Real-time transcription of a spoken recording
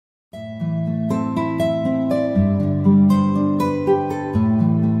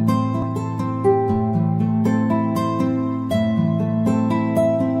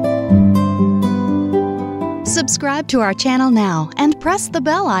Subscribe to our channel now and press the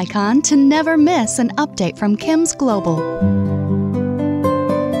bell icon to never miss an update from KIMS Global.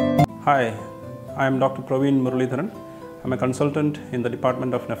 Hi, I am Dr. Praveen M. I am a consultant in the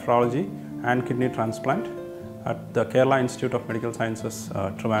Department of Nephrology and Kidney Transplant at the Kerala Institute of Medical Sciences,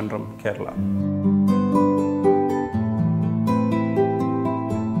 Trivandrum, Kerala.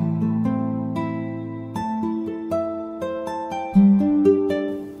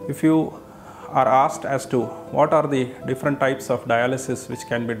 If you are asked as to what are the different types of dialysis which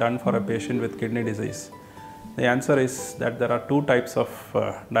can be done for a patient with kidney disease, the answer is that there are two types of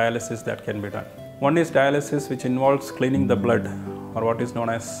dialysis that can be done. One is dialysis which involves cleaning the blood, or what is known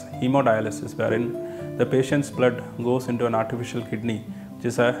as hemodialysis, wherein the patient's blood goes into an artificial kidney, which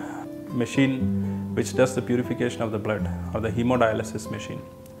is a machine which does the purification of the blood, or the hemodialysis machine.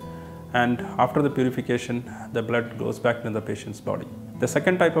 And after the purification, the blood goes back into the patient's body. The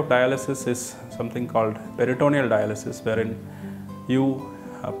second type of dialysis is something called peritoneal dialysis, wherein you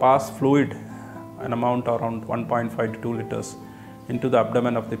pass fluid, an amount around 1.5 to 2 liters, into the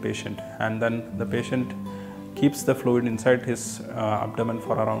abdomen of the patient, and then the patient keeps the fluid inside his abdomen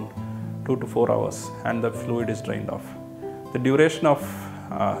for around 2 to 4 hours, and the fluid is drained off. The duration of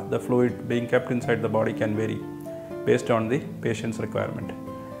the fluid being kept inside the body can vary based on the patient's requirement.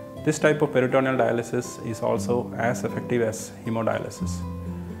 This type of peritoneal dialysis is also as effective as hemodialysis.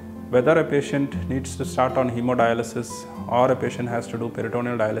 Whether a patient needs to start on hemodialysis or a patient has to do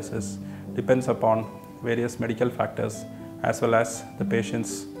peritoneal dialysis depends upon various medical factors as well as the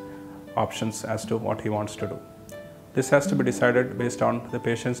patient's options as to what he wants to do. This has to be decided based on the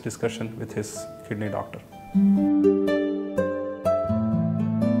patient's discussion with his kidney doctor.